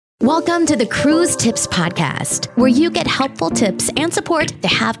Welcome to the Cruise Tips Podcast, where you get helpful tips and support to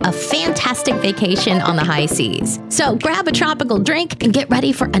have a fantastic vacation on the high seas. So grab a tropical drink and get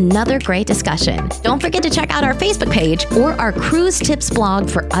ready for another great discussion. Don't forget to check out our Facebook page or our Cruise Tips blog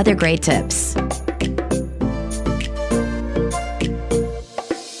for other great tips.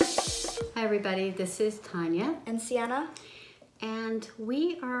 Hi everybody, this is Tanya and Sienna, and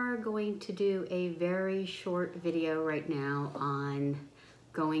we are going to do a very short video right now on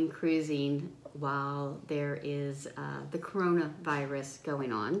going cruising while there is the coronavirus going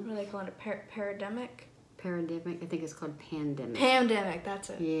on. What do they call it? Pandemic? Pandemic? I think it's called pandemic. Pandemic, that's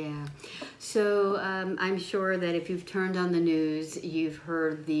it. Yeah. So I'm sure that if you've turned on the news, you've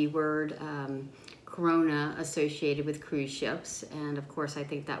heard the word corona associated with cruise ships. And of course, I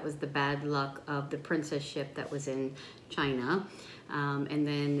think that was the bad luck of the Princess ship that was in China. And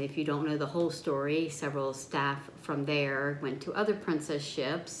then if you don't know the whole story, several staff from there went to other Princess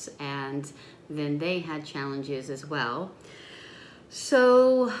ships, and then they had challenges as well.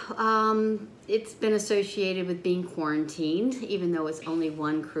 So it's been associated with being quarantined, even though it's only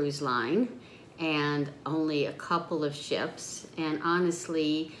one cruise line and only a couple of ships. And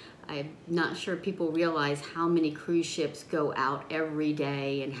honestly, I'm not sure people realize how many cruise ships go out every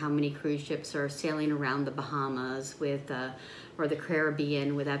day and how many cruise ships are sailing around the Bahamas with or the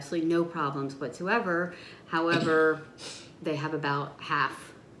Caribbean with absolutely no problems whatsoever. However, they have about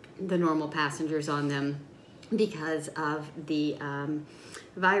half the normal passengers on them because of the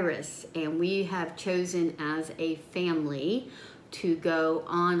virus. And we have chosen as a family to go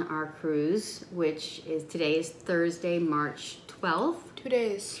on our cruise, which is today is Thursday, March 12th. 2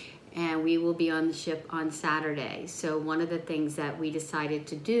 days. And we will be on the ship on Saturday. So one of the things that we decided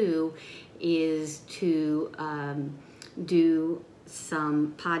to do is to do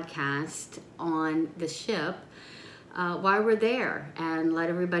some podcast on the ship while we're there and let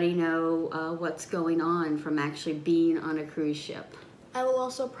everybody know what's going on from actually being on a cruise ship. I will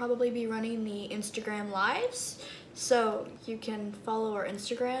also probably be running the Instagram lives, so you can follow our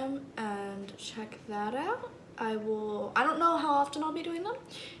Instagram and check that out. I don't know how often I'll be doing them,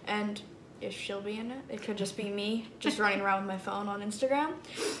 and if she'll be in it. It could just be me just running around with my phone on Instagram.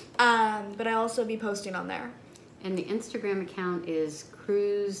 But I'll also be posting on there. And the Instagram account is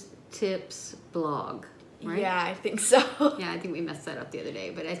Cruise Tips Blog, right? Yeah, I think so. Yeah, I think we messed that up the other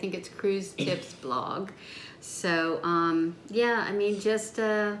day, but I think it's Cruise Tips Blog. So, yeah, I mean, just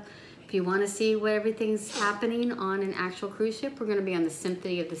if you want to see what everything's happening on an actual cruise ship, we're going to be on the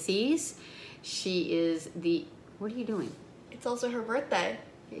Symphony of the Seas. She is what are you doing? It's also her birthday.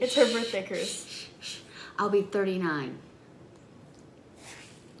 It's her birthday cruise. I'll be 39.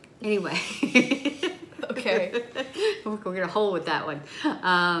 Anyway. Okay. We're going to hold with that one.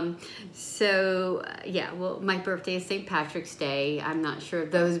 Yeah, well, my birthday is St. Patrick's Day. I'm not sure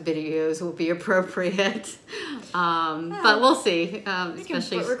if those videos will be appropriate. But we'll see.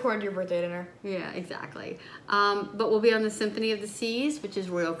 Especially you can record your birthday dinner. Yeah, exactly. But we'll be on the Symphony of the Seas, which is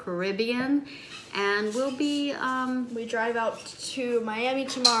Royal Caribbean. And we'll be... we drive out to Miami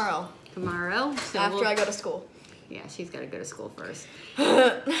tomorrow. Tomorrow. So after I go to school. Yeah, she's got to go to school first.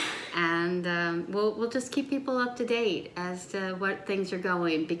 And we'll just keep people up to date as to what things are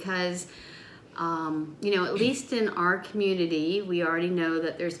going because, at least in our community, we already know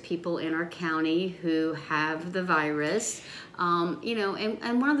that there's people in our county who have the virus.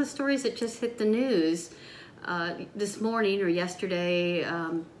 And one of the stories that just hit the news this morning or yesterday,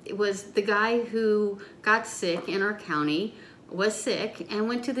 it was the guy who got sick in our county was sick and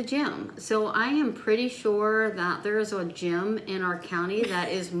went to the gym. So I am pretty sure that there is a gym in our county that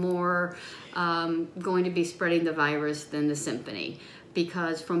is more going to be spreading the virus than the Symphony.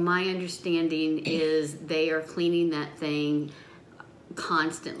 Because from my understanding is they are cleaning that thing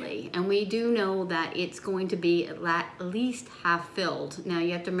constantly. And we do know that it's going to be at least half filled. Now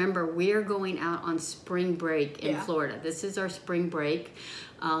you have to remember we're going out on spring break in Florida. This is our spring break.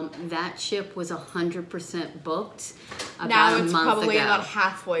 That ship was 100% booked about now a it's month probably ago. about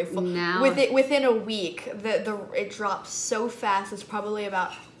halfway full. Now, within a week, it dropped so fast. It's probably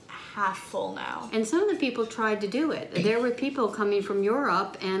about half full now. And some of the people tried to do it. There were people coming from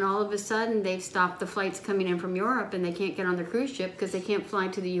Europe, and all of a sudden they've stopped the flights coming in from Europe, and they can't get on the cruise ship because they can't fly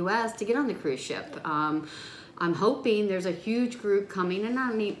to the U.S. to get on the cruise ship. I'm hoping there's a huge group coming, and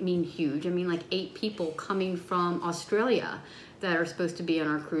I mean huge. I mean like 8 people coming from Australia that are supposed to be on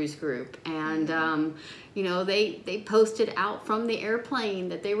our cruise group. And, they posted out from the airplane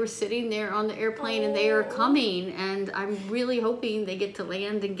that they were sitting there on the airplane and they are coming. And I'm really hoping they get to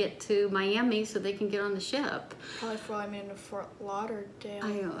land and get to Miami so they can get on the ship. Probably flying into Fort Lauderdale.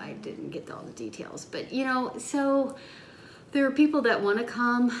 I know, I didn't get all the details. But, so There are people that want to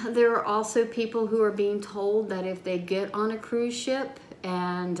come. There are also people who are being told that if they get on a cruise ship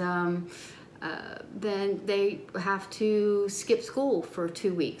and then they have to skip school for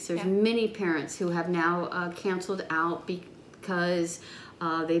 2 weeks. There's many parents who have now canceled out because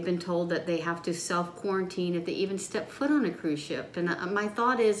they've been told that they have to self-quarantine if they even step foot on a cruise ship. And my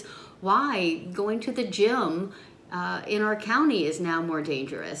thought is, why? Going to the gym in our county is now more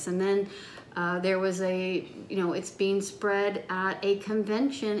dangerous. And then there was it's being spread at a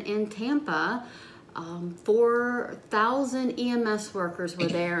convention in Tampa. 4,000 EMS workers were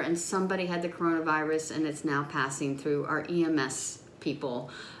there, and somebody had the coronavirus, and it's now passing through our EMS people.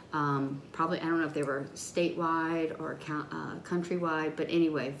 Probably, I don't know if they were statewide or countrywide, but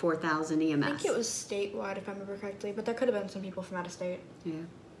anyway, 4,000 EMS. I think it was statewide, if I remember correctly, but there could have been some people from out of state. Yeah.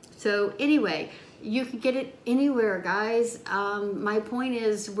 So anyway, you can get it anywhere, guys. My point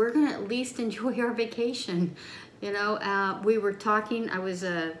is, we're going to at least enjoy our vacation. We were talking, I was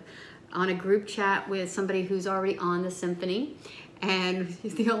on a group chat with somebody who's already on the Symphony, and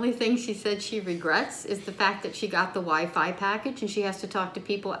the only thing she said she regrets is the fact that she got the Wi-Fi package and she has to talk to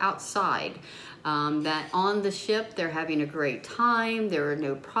people outside. That on the ship, they're having a great time. There are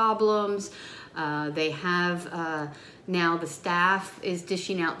no problems. They have now the staff is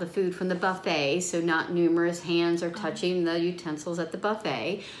dishing out the food from the buffet, so not numerous hands are touching the utensils at the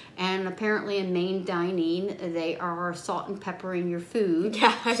buffet. And apparently in main dining, they are salt and peppering your food. Yeah,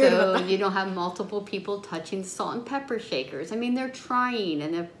 I heard about that. So you don't have multiple people touching the salt and pepper shakers. I mean, they're trying,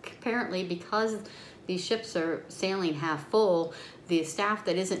 and apparently because these ships are sailing half full, the staff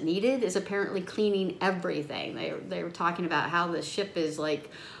that isn't needed is apparently cleaning everything. They were talking about how the ship is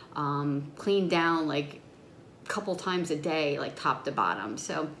like cleaned down like a couple times a day, like top to bottom.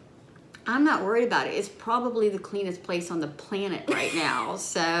 So I'm not worried about it. It's probably the cleanest place on the planet right now.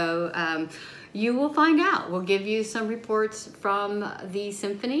 So you will find out. We'll give you some reports from the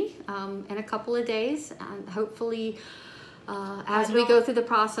Symphony in a couple of days, and hopefully as we go through the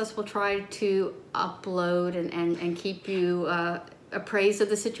process, we'll try to upload and keep you appraised of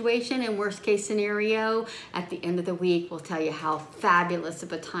the situation. And worst case scenario, at the end of the week, we'll tell you how fabulous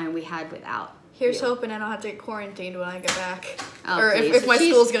of a time we had without Here's you. hoping I don't have to get quarantined when I get back. Oh, or please. if my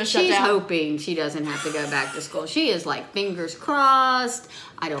school's going to shut down. She's hoping she doesn't have to go back to school. She is like, fingers crossed,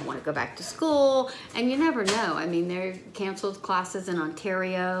 I don't want to go back to school. And you never know. I mean, they're canceled classes in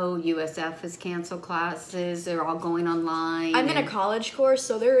Ontario. USF has canceled classes. They're all going online. I'm in a college course,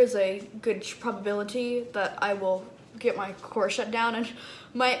 so there is a good probability that I will get my course shut down. And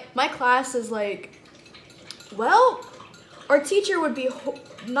my class is like, well, our teacher would be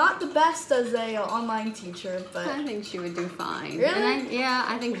not the best as a online teacher, but I think she would do fine. Really? And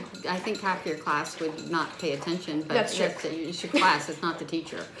I think half your class would not pay attention, but That's true. it's your class. It's not the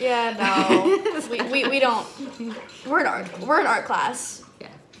teacher. yeah, no, we don't. We're an art class. Yeah,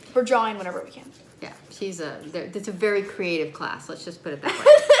 We're drawing whenever we can. yeah. It's a very creative class. Let's just put it that way.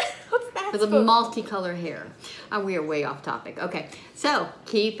 What's that? With a multicolor hair. We are way off topic. Okay, so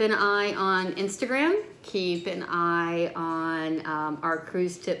keep an eye on Instagram. Keep an eye on our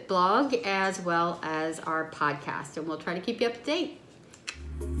cruise tip blog as well as our podcast, and we'll try to keep you up to date.